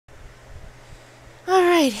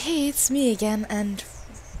Alright, hey, it's me again, and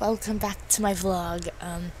welcome back to my vlog.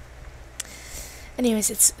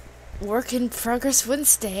 Anyways, it's Work in Progress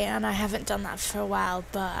Wednesday, and I haven't done that for a while,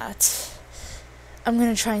 but I'm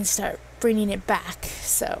gonna try and start bringing it back,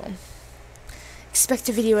 so expect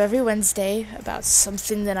a video every Wednesday about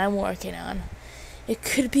something that I'm working on. It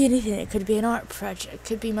could be anything. It could be an art project, it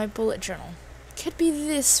could be my bullet journal, it could be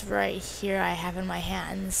this right here I have in my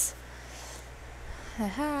hands.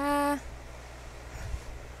 Haha.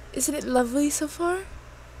 Isn't it lovely so far?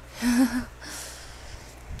 I've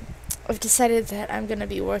decided that I'm going to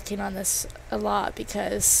be working on this a lot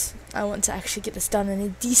because I want to actually get this done in a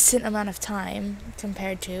decent amount of time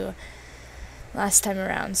compared to last time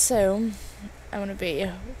around. So, I'm going to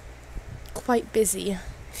be quite busy,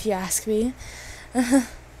 if you ask me.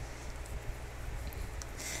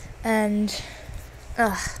 And,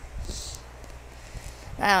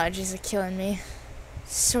 allergies are killing me.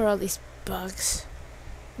 So are all these bugs.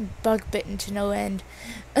 Bug bitten to no end.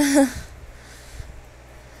 But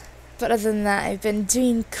other than that, I've been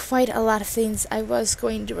doing quite a lot of things. I was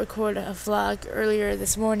going to record a vlog earlier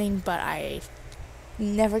this morning, but I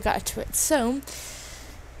never got to it. So,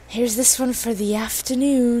 here's this one for the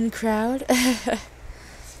afternoon crowd. I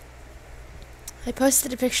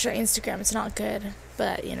posted a picture on Instagram. It's not good,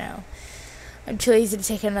 but you know, I'm too lazy to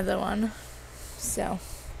take another one. So,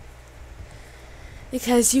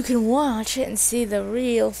 because you can watch it and see the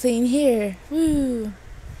real thing here. Woo!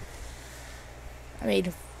 I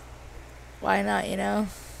mean, why not, you know?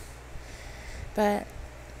 But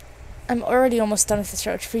I'm already almost done with this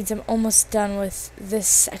row, which means I'm almost done with this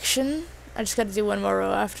section. I just gotta do one more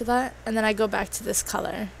row after that, and then I go back to this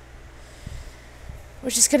color,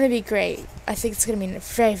 which is gonna be great. I think it's gonna be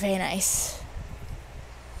very, very nice.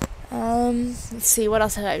 Let's see, what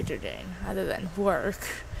else have I been doing other than work?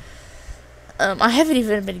 I haven't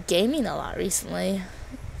even been gaming a lot recently.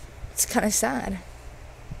 It's kind of sad.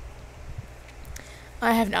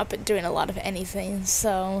 I have not been doing a lot of anything,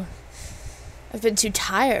 so I've been too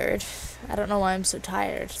tired. I don't know why I'm so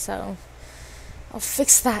tired, so I'll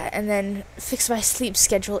fix that and then fix my sleep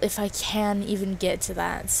schedule if I can even get to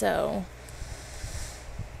that, so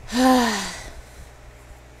I'll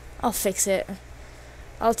fix it.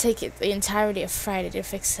 I'll take it the entirety of Friday to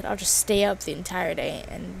fix it. I'll just stay up the entire day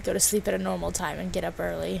and go to sleep at a normal time and get up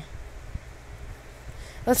early.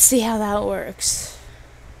 Let's see how that works.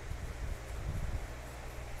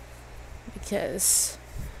 Because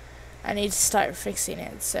I need to start fixing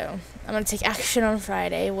it. So I'm going to take action on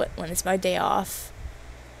Friday when it's my day off.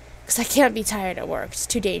 Because I can't be tired at work. It's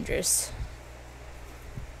too dangerous.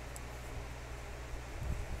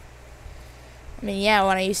 I mean, yeah,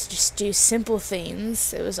 when I used to just do simple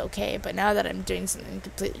things, it was okay, but now that I'm doing something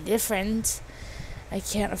completely different, I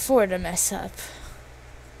can't afford to mess up.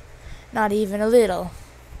 Not even a little.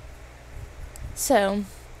 So,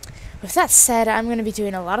 with that said, I'm going to be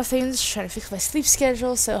doing a lot of things, trying to fix my sleep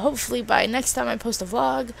schedule, so hopefully by next time I post a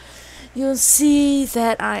vlog, you'll see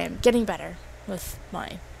that I am getting better with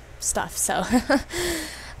my stuff, so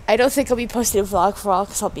I don't think I'll be posting a vlog for all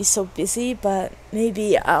because I'll be so busy, but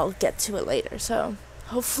maybe I'll get to it later. So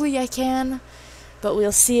hopefully I can, but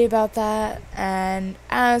we'll see about that. And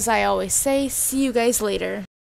as I always say, see you guys later.